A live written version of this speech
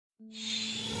Doc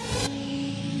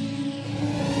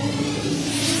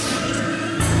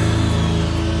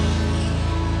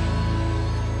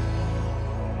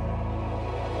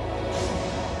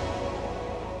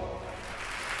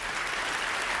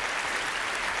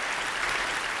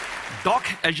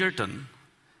Edgerton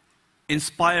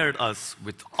inspired us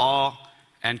with awe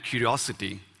and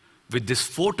curiosity with this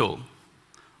photo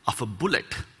of a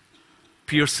bullet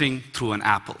piercing through an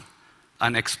apple,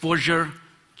 an exposure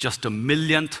just a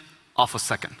millionth of a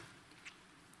second.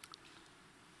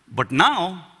 But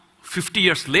now, 50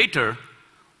 years later,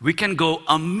 we can go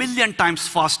a million times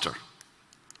faster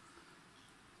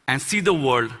and see the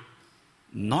world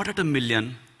not at a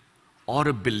million or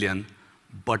a billion,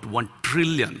 but 1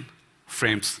 trillion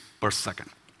frames per second.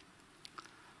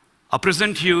 I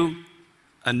present you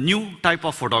a new type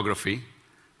of photography,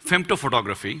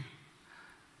 femtophotography,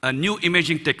 a new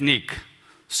imaging technique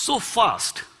so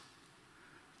fast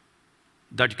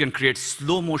that you can create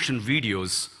slow motion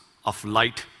videos of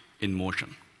light in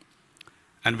motion.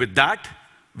 And with that,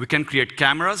 we can create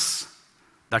cameras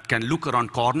that can look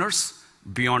around corners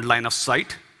beyond line of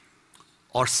sight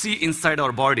or see inside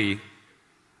our body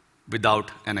without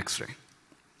an X-ray,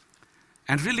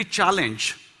 and really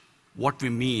challenge what we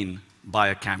mean by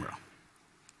a camera.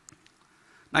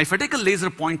 Now, if I take a laser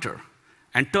pointer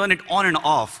and turn it on and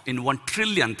off in 1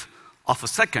 trillionth of a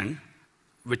second,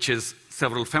 which is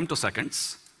several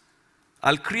femtoseconds,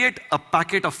 I'll create a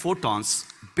packet of photons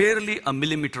barely a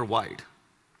millimeter wide.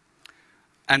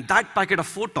 And that packet of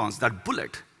photons, that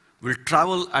bullet, will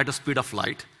travel at a speed of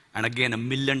light, and again, a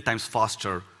million times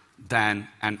faster than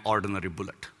an ordinary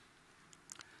bullet.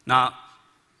 Now,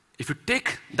 if you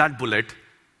take that bullet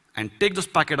and take this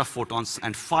packet of photons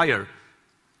and fire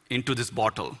into this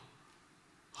bottle,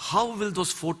 how will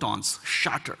those photons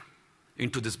shatter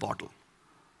into this bottle?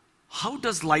 How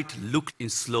does light look in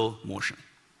slow motion?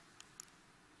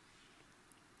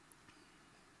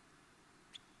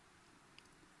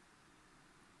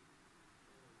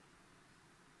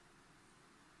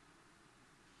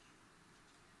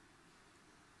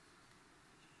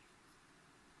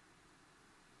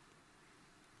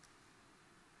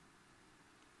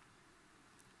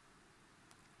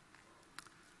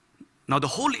 Now, the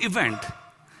whole event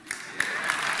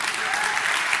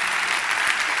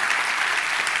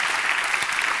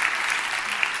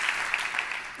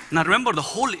now remember, the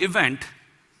whole event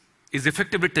is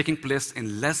effectively taking place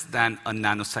in less than a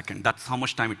nanosecond. That's how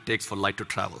much time it takes for light to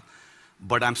travel.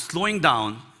 But I'm slowing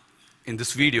down in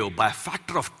this video by a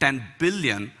factor of 10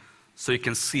 billion so you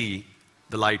can see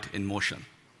the light in motion.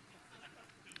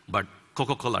 But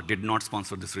Coca-Cola did not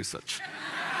sponsor this research.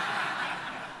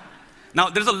 Now,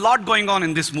 there's a lot going on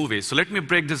in this movie, so let me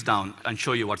break this down and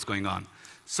show you what's going on.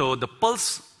 So the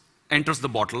pulse enters the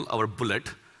bottle, our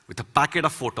bullet, with a packet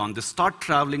of photons. They start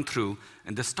traveling through,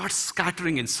 and they start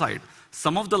scattering inside.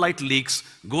 Some of the light leaks,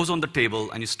 goes on the table,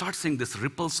 and you start seeing these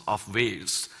ripples of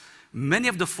waves. Many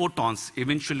of the photons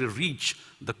eventually reach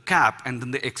the cap, and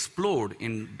then they explode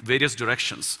in various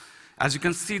directions. As you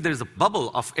can see, there is a bubble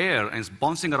of air, and it's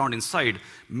bouncing around inside.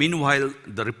 Meanwhile,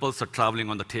 the ripples are traveling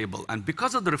on the table. And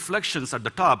because of the reflections at the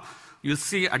top, you'll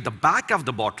see at the back of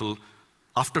the bottle,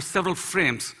 after several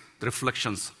frames, the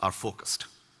reflections are focused.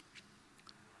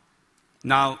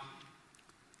 Now,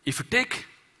 if you take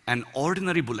an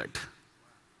ordinary bullet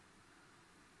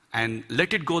and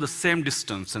let it go the same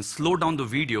distance and slow down the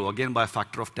video, again by a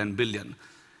factor of 10 billion,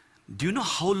 do you know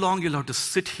how long you'll have to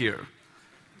sit here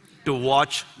to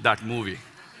watch that movie?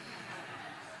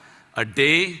 A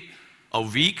day, a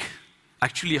week,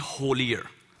 actually a whole year.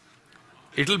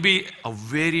 It'll be a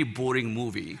very boring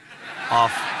movie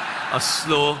of a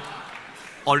slow,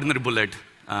 ordinary bullet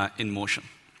in motion.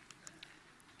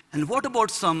 And what about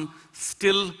some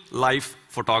still life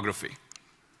photography?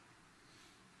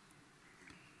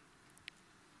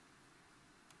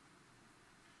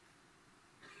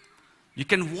 You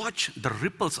can watch the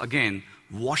ripples again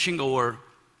washing over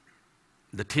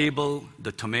the table,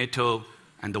 the tomato,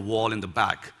 and the wall in the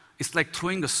back. It's like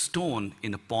throwing a stone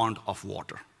in a pond of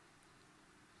water.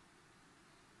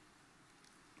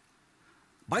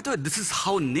 By the way, this is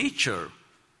how nature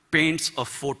paints a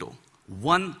photo,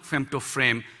 one femto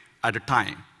frame at a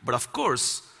time. But of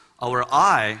course, our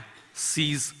eye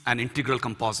sees an integral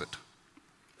composite.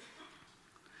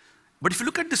 But if you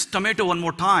look at this tomato one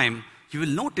more time, you will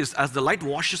notice as the light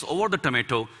washes over the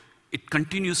tomato, it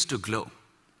continues to glow.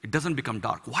 It doesn't become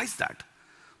dark. Why is that?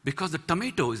 Because the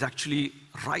tomato is actually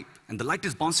ripe, and the light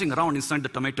is bouncing around inside the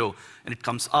tomato, and it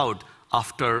comes out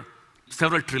after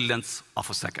several trillionths of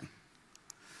a second.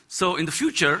 So in the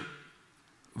future,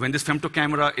 when this femto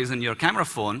camera is in your camera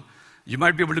phone, You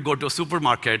might be able to go to a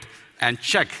supermarket and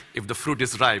check if the fruit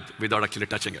is ripe without actually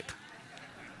touching it.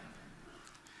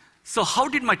 So how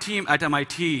did my team at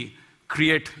MIT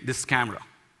create this camera?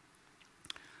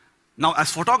 Now,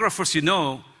 as photographers, you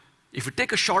know, if you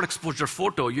take a short exposure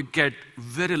photo, you get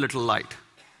very little light.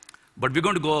 But we're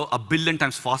going to go 1 billion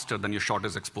times faster than your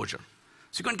shortest exposure.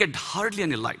 So you're going to get hardly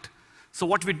any light. So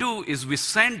what we do is we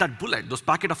send that bullet, those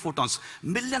packet of photons,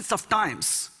 millions of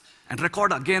times, and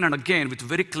record again and again with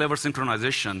very clever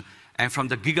synchronization. And from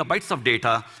the gigabytes of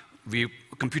data, we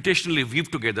computationally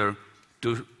weave together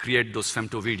to create those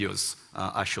femto videos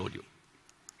I showed you.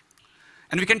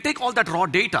 And we can take all that raw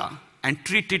data and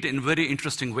treat it in very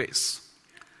interesting ways.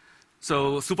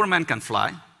 So Superman can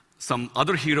fly. Some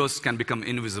other heroes can become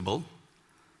invisible.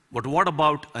 But what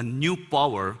about a new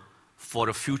power for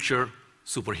a future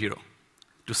superhero?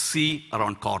 To see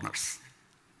around corners.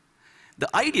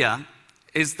 The idea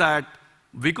is that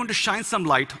we're going to shine some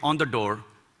light on the door.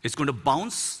 It's going to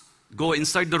bounce, go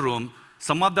inside the room.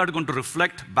 Some of that are going to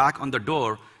reflect back on the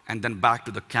door and then back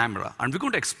to the camera. And we're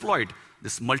going to exploit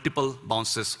this multiple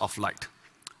bounces of light.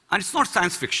 And it's not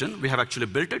science fiction. We have actually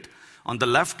built it. On the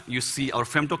left, you see our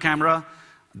femto camera.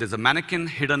 There's a mannequin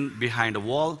hidden behind a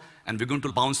wall, and we're going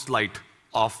to bounce light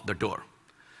off the door.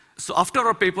 So after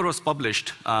our paper was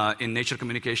published in Nature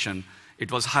Communication,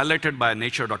 it was highlighted by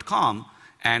nature.com,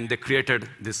 and they created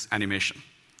this animation.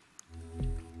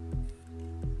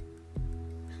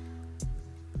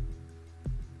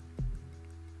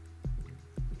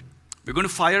 We're going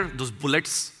to fire those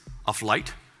bullets of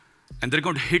light, and they're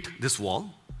going to hit this wall.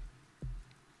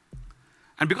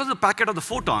 And because of the packet of the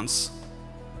photons,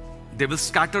 they will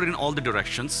scatter in all the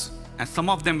directions, and some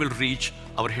of them will reach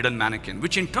our hidden mannequin,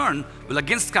 which in turn will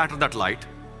again scatter that light.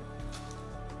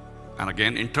 And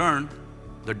again, in turn,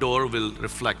 the door will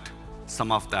reflect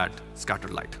some of that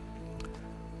scattered light.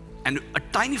 And a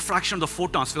tiny fraction of the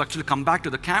photons will actually come back to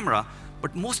the camera,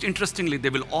 but most interestingly, they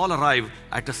will all arrive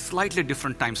at a slightly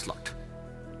different time slot.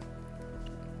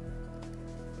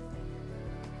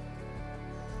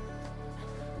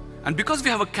 And because we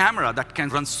have a camera that can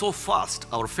run so fast,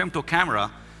 our femto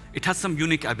camera, it has some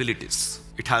unique abilities.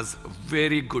 It has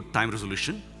very good time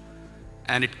resolution,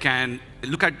 and it can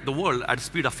look at the world at the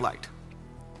speed of light.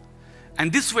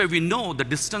 And this way we know the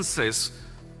distances,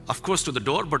 of course, to the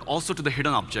door, but also to the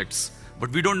hidden objects,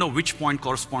 but we don't know which point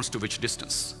corresponds to which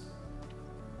distance.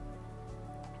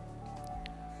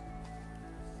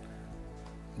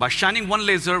 By shining one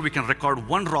laser, we can record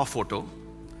one raw photo,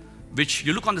 which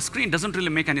you look on the screen doesn't really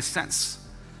make any sense.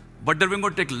 But then we're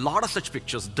going to take a lot of such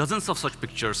pictures, dozens of such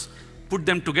pictures, put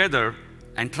them together,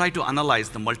 and try to analyze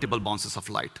the multiple bounces of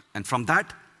light. And from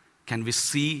that, can we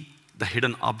see the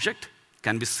hidden object?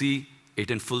 Can we see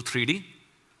it in full 3D?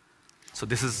 So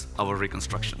this is our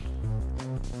reconstruction.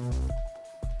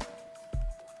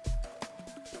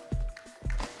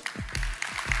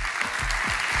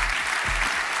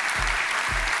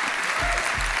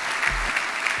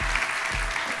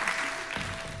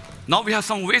 Now we have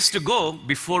some ways to go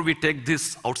before we take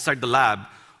this outside the lab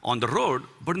on the road,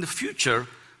 but in the future,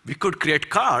 we could create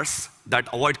cars that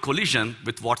avoid collision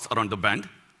with what's around the bend.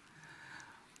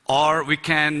 Or we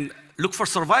can look for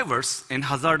survivors in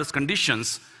hazardous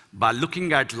conditions by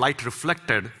looking at light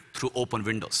reflected through open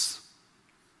windows.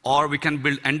 Or we can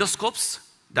build endoscopes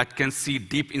that can see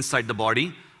deep inside the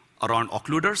body around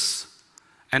occluders,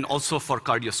 and also for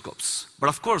cardioscopes. But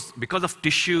of course, because of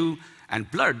tissue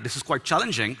and blood, this is quite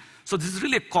challenging. So this is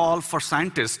really a call for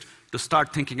scientists to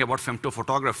start thinking about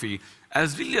femtophotography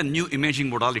as really a new imaging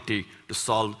modality to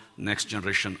solve next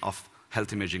generation of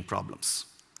health imaging problems.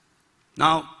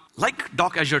 Now, like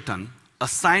Doc Edgerton, a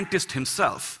scientist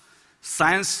himself,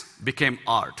 science became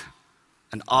art,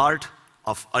 an art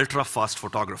of ultra-fast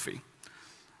photography.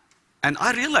 And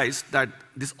I realized that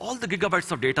all the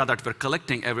gigabytes of data that we're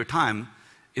collecting every time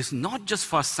is not just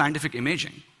for scientific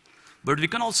imaging, but we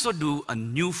can also do a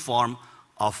new form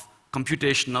of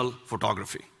computational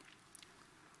photography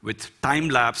with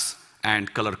time-lapse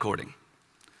and color coding.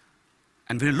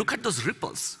 And when you look at those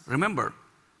ripples, remember,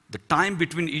 the time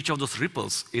between each of those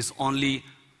ripples is only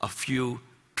a few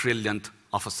trillionth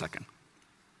of a second.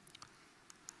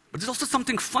 But there's also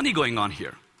something funny going on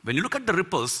here. When you look at the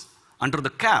ripples under the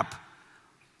cap,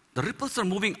 the ripples are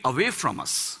moving away from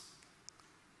us.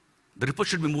 The ripple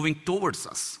should be moving towards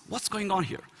us. What's going on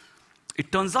here? It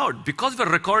turns out, because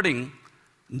we're recording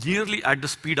nearly at the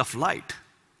speed of light,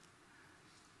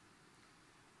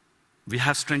 we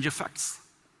have strange effects.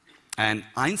 And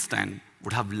Einstein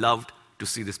would have loved to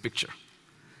see this picture.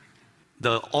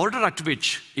 The order at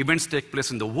which events take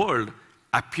place in the world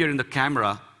appear in the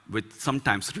camera with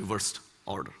sometimes reversed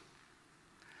order.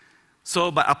 So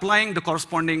by applying the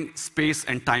corresponding space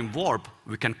and time warp,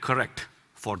 we can correct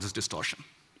for this distortion.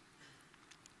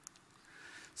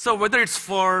 So whether it's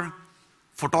for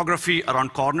photography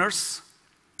around corners,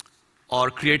 or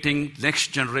creating next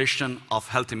generation of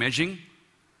health imaging,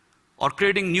 or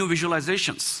creating new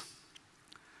visualizations,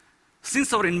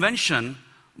 since our invention,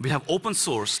 we have open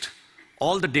sourced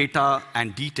all the data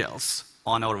and details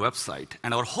on our website.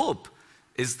 And our hope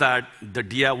is that the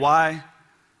DIY,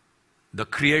 the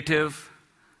creative,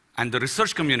 and the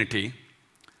research community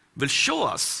will show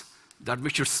us that we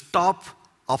should stop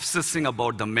obsessing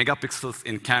about the megapixels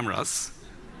in cameras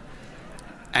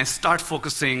and start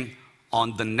focusing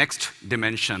on the next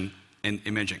dimension in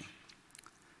imaging.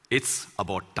 It's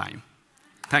about time.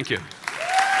 Thank you.